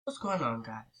What's going on,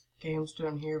 guys?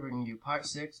 GameStone here, bringing you part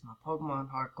 6 of my Pokemon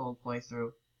HeartGold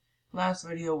playthrough. Last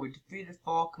video we defeated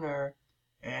Faulkner,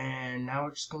 and now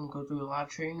we're just gonna go through a lot of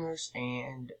trainers,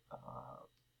 and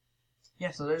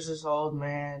yeah, so there's this old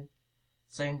man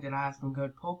saying that I have some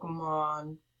good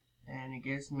Pokemon, and he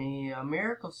gives me a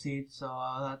Miracle Seed, so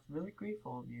that's really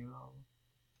grateful of you.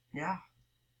 Yeah,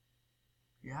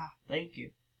 thank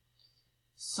you.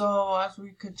 So as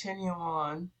we continue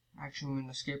on, actually, I'm going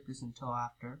to skip this until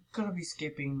after. I'm going to be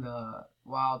skipping the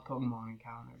wild Pokemon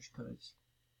encounters, because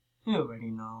you already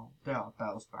know they're all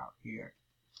Bellsprout here.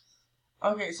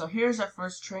 Okay, so here's our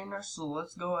first trainer, so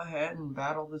let's go ahead and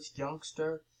battle this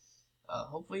youngster.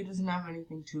 Hopefully he doesn't have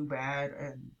anything too bad,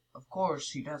 and of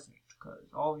course he doesn't, because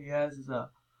all he has is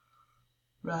a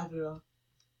Rattata.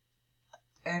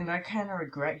 And I kind of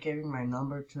regret giving my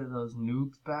number to those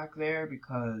noobs back there,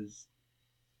 because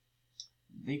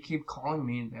they keep calling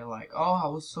me and they're like, "Oh, I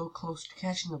was so close to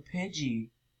catching a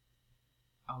Pidgey."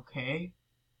 Okay.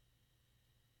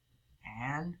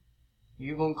 And?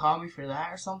 You gonna call me for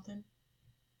that or something?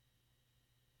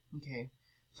 Okay.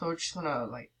 So we're just gonna,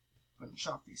 finish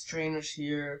off these trainers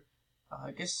here.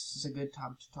 I guess this is a good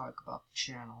time to talk about the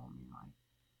channel.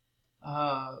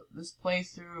 This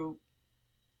playthrough,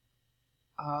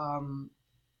 I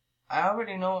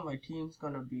already know what my team's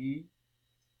gonna be.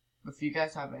 If you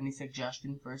guys have any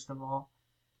suggestion, first of all,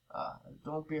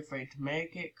 don't be afraid to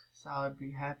make it, cause I would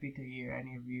be happy to hear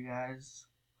any of you guys,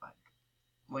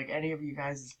 like any of you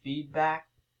guys' feedback.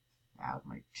 That helps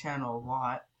my channel a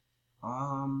lot.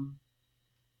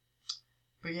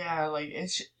 But yeah,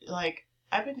 it's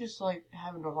I've been just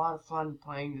having a lot of fun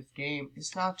playing this game.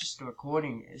 It's not just the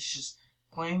recording; it's just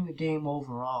playing the game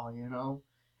overall. You know,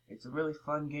 it's a really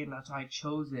fun game. That's why I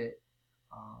chose it.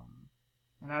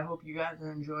 And I hope you guys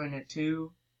are enjoying it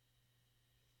too.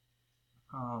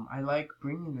 I like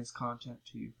bringing this content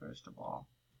to you, first of all.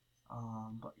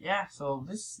 But yeah, so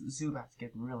this Zubat's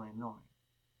getting really annoying.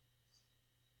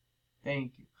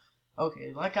 Thank you.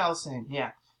 Okay, like I was saying,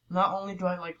 yeah. Not only do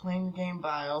I like playing the game, but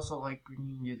I also like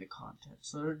bringing you the content.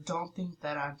 So don't think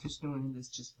that I'm just doing this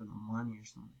just for the money or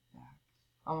something like that.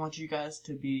 I want you guys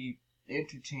to be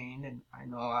entertained, and I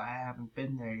know I haven't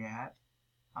been there yet.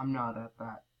 I'm not at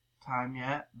that time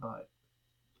yet, but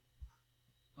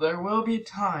there will be a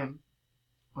time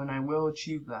when I will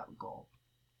achieve that goal.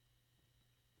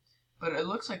 But it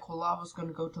looks like Quilava's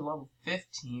gonna go to level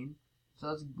 15, so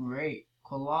that's great.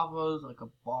 Quilava's like a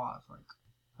boss,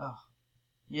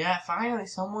 yeah, finally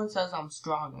someone says I'm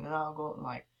strong, and then I'll go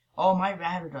oh, my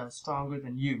Rattata is stronger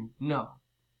than you. No.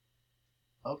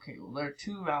 Okay, well, there are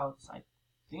two routes. I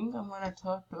think I'm gonna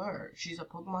talk to her. She's a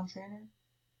Pokemon trainer?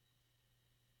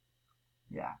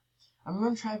 Yeah. I'm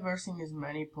gonna try versing as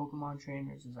many Pokemon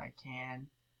trainers as I can.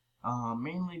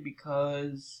 Mainly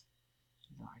because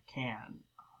I can.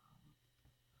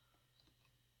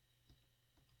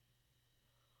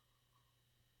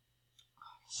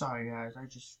 Sorry guys, I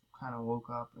just kind of woke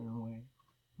up in a way.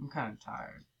 I'm kind of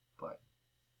tired, but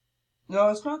no,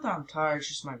 it's not that I'm tired. It's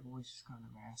just my voice is kind of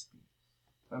raspy.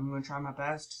 But I'm gonna try my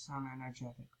best to sound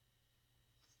energetic.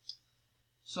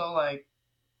 So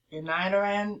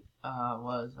Nidoran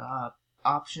was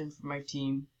option for my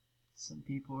team. Some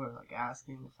people were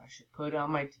asking if I should put it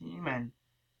on my team, and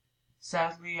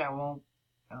sadly I won't.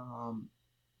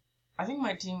 I think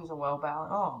my team's a well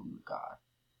balanced. Oh my god.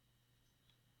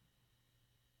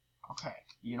 Okay,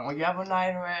 you have a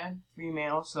Nidoran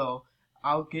female, so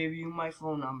I'll give you my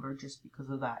phone number just because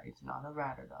of that. It's not a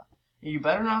Rattata. You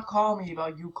better not call me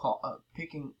about you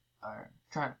picking or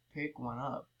trying to pick one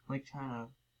up, trying to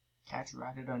catch a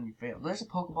Rattata and you fail. There's a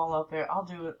Pokeball out there. I'll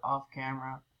do it off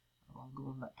camera. I'll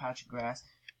go in that patch of grass.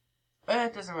 But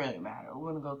it doesn't really matter.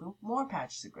 We're gonna go through more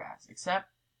patches of grass,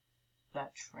 except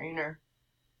that trainer.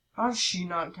 How does she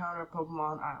not encounter a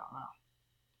Pokemon? I don't know.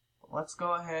 Let's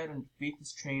go ahead and defeat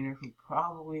this trainer who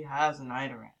probably has a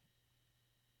Nidoran.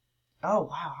 Oh,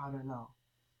 wow, how did I know?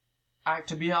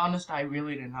 To be honest, I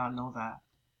really did not know that.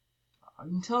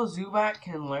 Until Zubat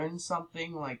can learn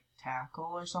something like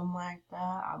Tackle or something like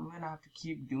that, I'm going to have to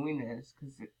keep doing this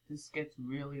because this gets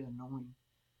really annoying.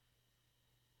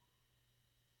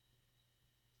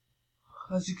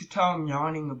 As you can tell, I'm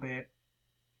yawning a bit,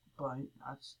 but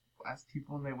that's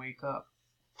people when they wake up.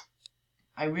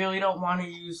 I really don't want to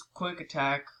use Quick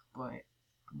Attack, but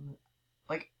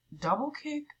Double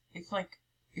Kick, it's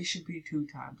it should be 2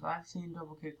 times. I've seen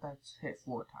Double Kick that's hit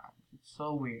 4 times. It's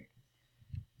so weird.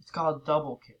 It's called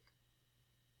Double Kick.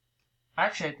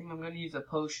 Actually, I think I'm going to use a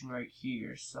potion right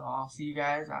here, so I'll see you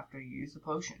guys after I use the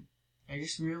potion. I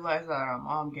just realized that our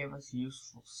mom gave us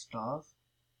useful stuff.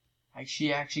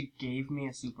 She actually gave me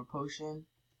a super potion.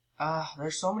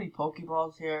 There's so many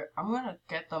Pokeballs here. I'm gonna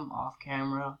get them off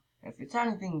camera. If it's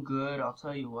anything good, I'll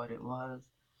tell you what it was.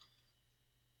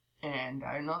 And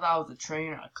I know that was a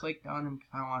trainer. I clicked on him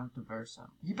because I wanted to verse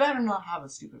him. He better not have a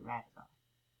stupid Ratata.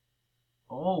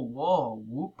 Oh, whoa,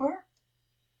 Wooper?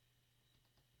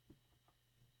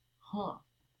 Huh.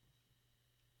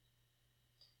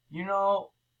 You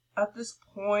know, at this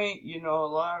point, a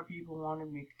lot of people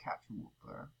wanted me to catch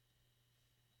Wooper.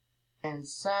 And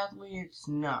sadly, it's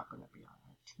not going to be on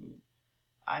our team.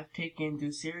 I've taken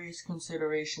into serious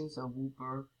considerations of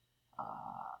Wooper.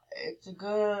 It's a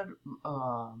good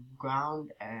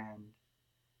ground and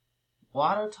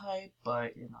water type,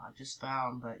 but, I just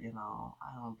found that,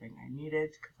 I don't think I need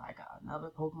it because I got another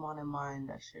Pokemon in mind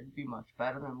that should be much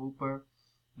better than Wooper.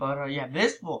 But, yeah,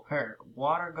 this will hurt.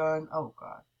 Water gun, oh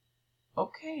god.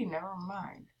 Okay, never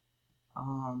mind.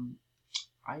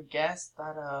 I guess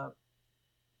that,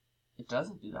 it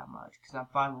doesn't do that much because I'm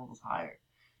 5 levels higher.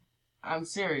 I'm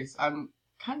serious. I'm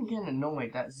kind of getting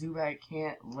annoyed that Zubat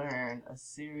can't learn a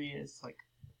serious,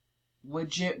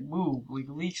 legit move.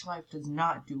 Leech Life does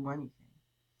not do anything.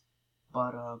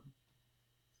 But,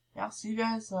 yeah, I'll see you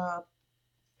guys,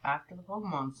 after the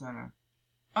Pokemon Center.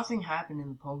 Nothing happened in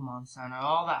the Pokemon Center.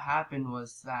 All that happened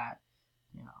was that,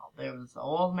 there was an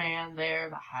old man there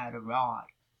that had a rod.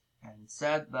 And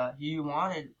said that he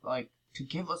wanted, to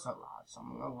give us a rod. So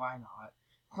I'm like, why not?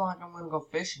 It's not like I'm gonna go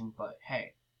fishing, but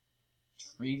hey.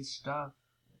 Free stuff.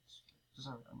 It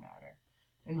doesn't really matter.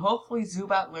 And hopefully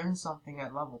Zubat learns something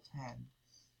at level 10.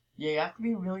 Yeah, you have to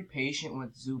be really patient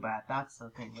with Zubat. That's the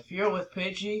thing. If you're with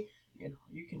Pidgey,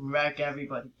 you can wreck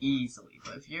everybody easily.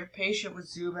 But if you're patient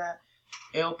with Zubat,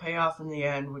 it'll pay off in the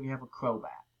end when you have a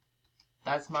Crobat.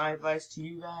 That's my advice to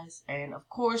you guys. And of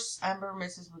course, Ember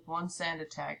misses with 1 sand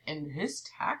attack, and his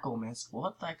tackle missed.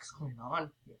 What the heck's going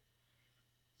on here?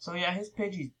 So yeah, his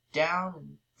Pidgey's down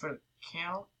and for the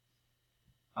count.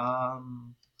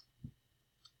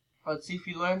 Let's see if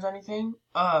he learns anything.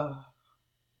 Okay,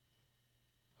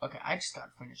 I just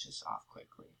gotta finish this off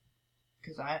quickly.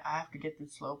 Because I have to get through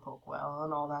Slowpoke well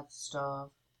and all that stuff.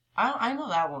 I know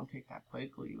that won't take that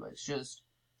quickly, but it's just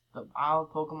the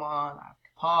wild Pokemon. I have to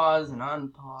pause and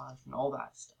unpause and all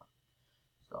that stuff.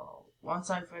 So, once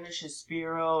I finish his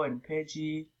Spearow and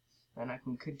Pidgey, then I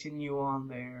can continue on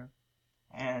there.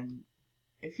 And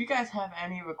if you guys have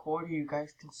any recorder you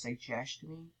guys can suggest to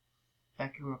me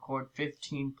that can record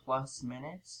 15 plus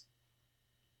minutes,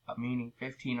 meaning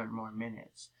 15 or more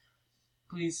minutes,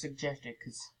 please suggest it,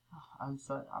 because oh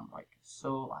my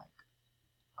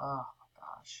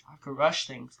gosh, I have to rush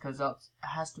things because it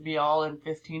has to be all in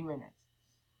 15 minutes.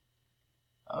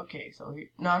 Okay, so here,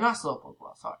 no, not Slowpoke,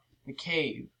 well, sorry, the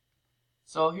cave.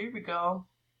 So here we go.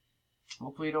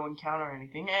 Hopefully we don't encounter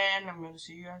anything, and I'm going to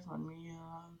see you guys when we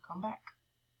come back.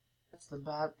 That's the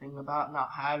bad thing about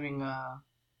not having a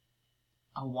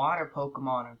water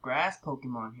Pokemon or grass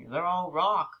Pokemon here. They're all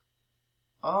rock.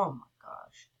 Oh my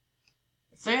gosh.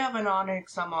 If they have an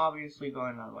Onix, I'm obviously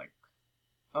going to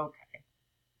okay.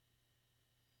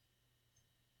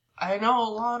 I know a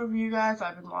lot of you guys,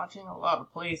 I've been watching a lot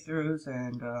of playthroughs,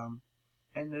 and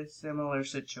in this similar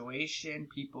situation,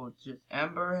 people just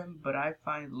Ember him, but I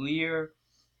find Leer,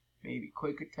 maybe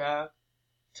Quick Attack,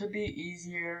 to be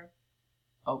easier.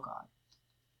 Oh god.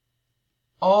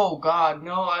 Oh god,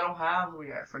 no, I don't have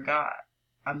Leer, I forgot.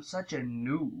 I'm such a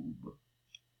noob.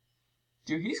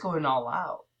 Dude, he's going all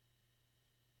out.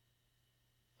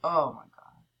 Oh my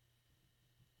god.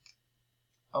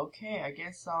 Okay, I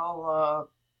guess I'll,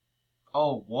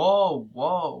 oh, whoa,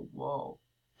 whoa, whoa.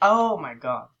 Oh my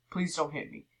god. Please don't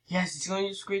hit me. Yes, he's going to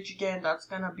use Screech again. That's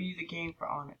going to be the game for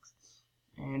Onix.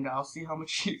 And I'll see how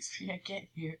much EXP I get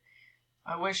here.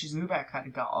 I wish Zubat kind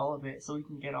of got all of it so we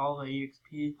can get all the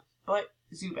EXP. But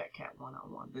Zubat can't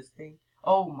one-on-one this thing.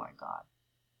 Oh my god.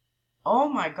 Oh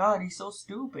my god, he's so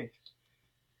stupid.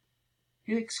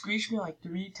 He screeched me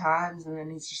 3 times and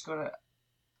then he's just gonna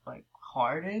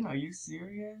harden? Are you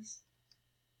serious?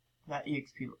 That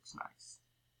EXP looks nice.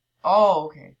 Oh,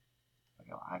 okay.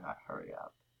 Okay, well, I gotta hurry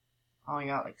up. I only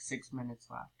got 6 minutes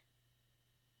left.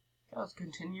 Okay, let's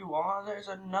continue on. There's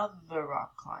another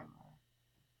rock climber.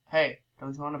 Hey,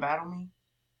 don't you want to battle me?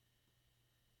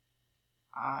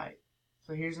 Alright.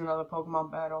 So here's another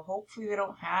Pokemon battle. Hopefully they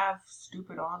don't have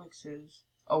stupid Onixes.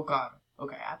 Oh god.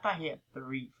 Okay, I thought he had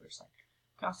 3 for a second.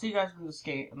 Okay, I'll see you guys when this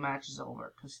match is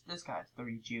over. Because this guy has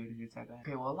 3 Geodudes, I bet.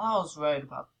 Okay, well I was right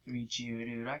about the 3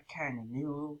 Geodude. I kinda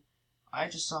knew. I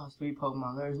just saw his 3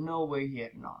 Pokemon. There's no way he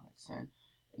had an Onix. And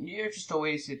you're just a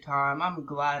wasted time. I'm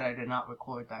glad I did not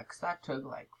record that. Because that took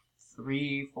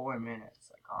 3-4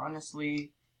 minutes.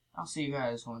 Honestly, I'll see you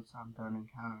guys once I'm done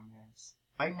encountering this.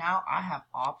 right now I have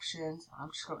options.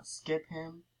 I'm just gonna skip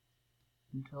him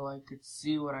until I could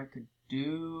see what I could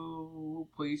do.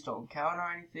 Please don't counter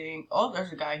anything. Oh,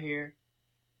 there's a guy here.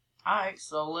 Alright,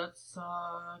 so let's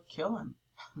kill him.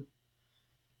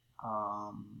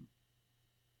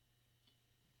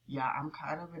 Yeah, I'm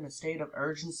kind of in a state of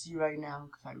urgency right now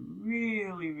because I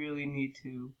really need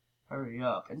to hurry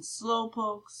up. And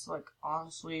slowpokes, like,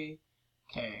 honestly,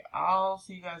 okay, I'll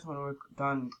see you guys when we're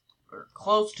done, or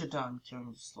close to done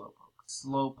killing the slowpoke.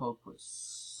 Slowpoke was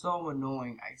so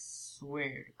annoying, I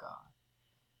swear to God.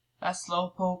 That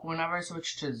slowpoke, whenever I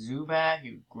switched to Zubat,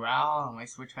 he would growl, and when I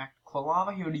switched back to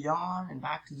Quilava, he would yawn, and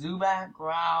back to Zubat,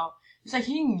 growl. It's like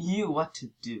he knew what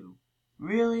to do.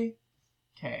 Really?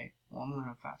 Okay, well, I'm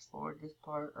gonna fast forward this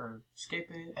part, or skip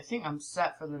it. I think I'm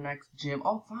set for the next gym.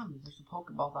 Oh, finally, there's a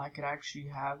Pokeball that I could actually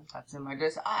have that's in my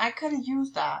desk. I could have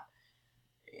used that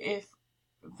if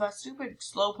that stupid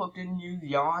Slowpoke didn't use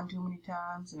Yawn too many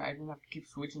times, and I didn't have to keep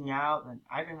switching out, then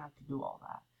I didn't have to do all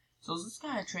that. So is this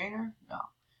guy a trainer? No.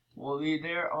 Well,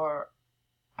 there are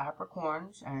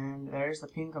apricorns, and there's the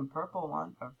pink and purple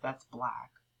one, or if that's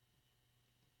black.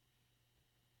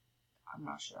 I'm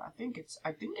not sure. I think it's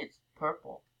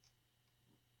purple.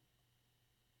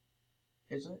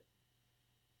 Is it?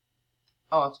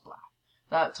 Oh, it's black.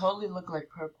 That totally looked like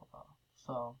purple though.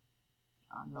 So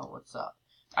I don't know what's up.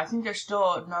 I think there's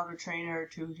still another trainer or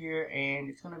two here, and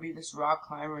it's gonna be this rock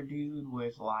climber dude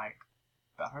with like,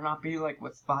 better not be like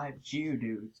with 5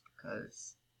 Geodudes,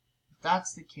 because if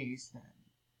that's the case, then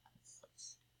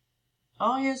that's.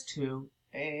 Oh, he has 2,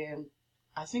 and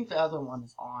I think the other one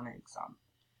is Onyx. I'm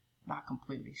not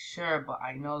completely sure, but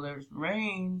I know there's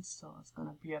rain, so it's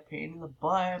gonna be a pain in the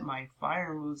butt. My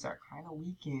fire moves are kind of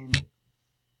weakened.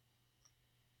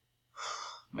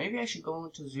 Maybe I should go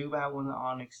into Zubat when the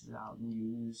Onyx is out and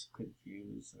use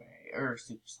Confuse or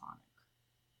Supersonic.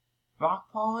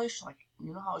 Rock Polish, like,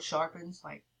 you know how it sharpens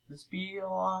like the speed a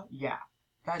lot? Yeah,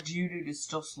 that Geodude is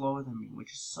still slower than me,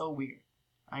 which is so weird.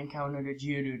 I encountered a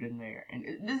Geodude in there, and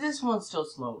this one's still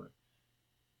slower.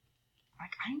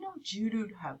 Like, I know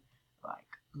Geodude have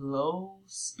like low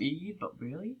speed, but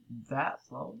really that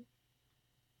slow?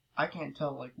 I can't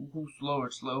tell like who's slower,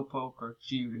 Slowpoke or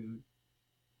Geodude.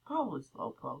 Probably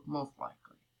Slowpoke, most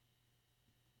likely.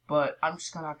 But I'm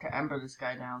just gonna have to ember this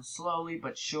guy down slowly,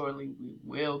 but surely we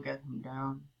will get him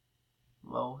down.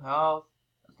 Low health,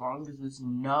 as long as this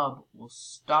nub will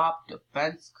stop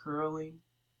defense curling.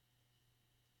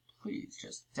 Please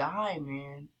just die,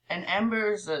 man. And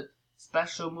Ember is a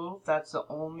special move. That's the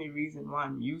only reason why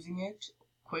I'm using it.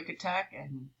 Quick attack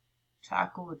and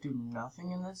tackle would do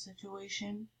nothing in this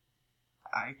situation.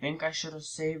 I think I should have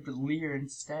saved Leer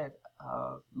instead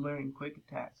of learning quick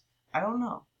attack. I don't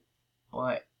know.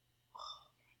 But oh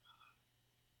my God.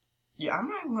 Yeah, I'm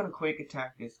not even gonna quick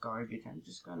attack this garbage. I'm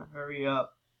just gonna hurry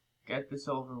up, get this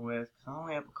over with, because I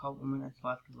only have a couple minutes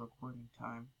left of recording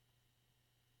time.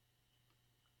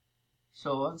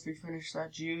 So once we finish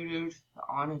that Geodude, the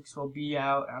Onyx will be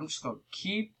out. I'm just going to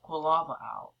keep Quilava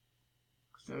out,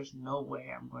 because there's no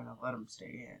way I'm going to let him stay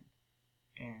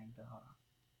in. And,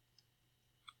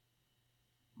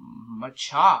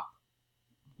 Machop.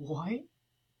 What?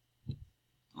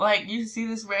 Like, you see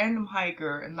this random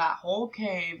hiker in that whole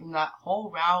cave, and that whole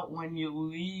route when you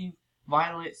leave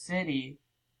Violet City,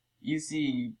 you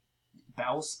see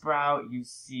Bellsprout, you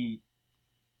see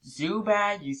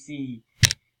Zubat, you see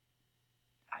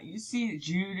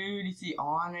Geodude, you see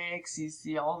Onyx, you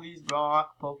see all these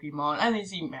rock Pokemon, and then you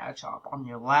see Machop on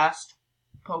your last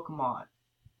Pokemon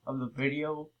of the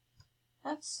video.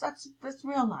 That's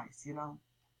real nice, you know.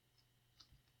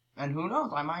 And who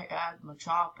knows, I might add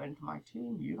Machop into my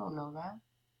team. You don't know that.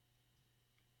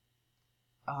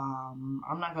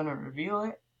 I'm not gonna reveal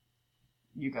it.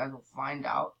 You guys will find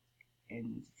out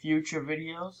in future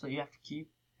videos, so you have to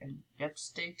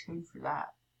stay tuned for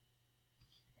that.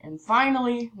 And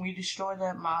finally, we destroy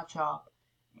that Machop,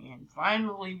 and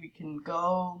finally we can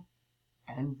go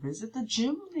and visit the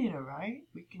gym leader, right?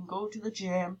 We can go to the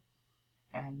gym,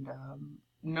 and,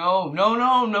 no.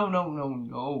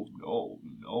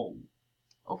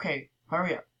 Okay,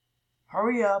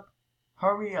 hurry up.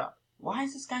 Why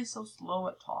is this guy so slow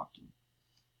at talking?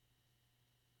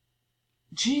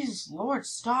 Jesus Lord,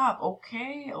 stop.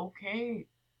 Okay.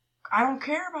 I don't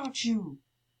care about you.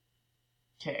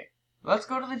 Okay. Let's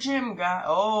go to the gym, guy.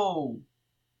 Oh.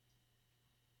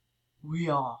 We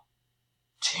are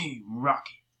Team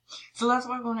Rocket. So that's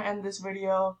why I'm going to end this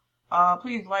video.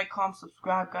 Please like, comment,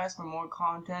 subscribe, guys, for more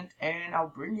content. And I'll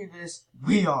bring you this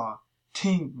We Are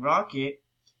Team Rocket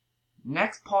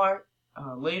next part,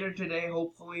 later today,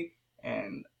 hopefully.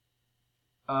 And,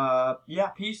 yeah,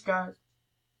 peace, guys.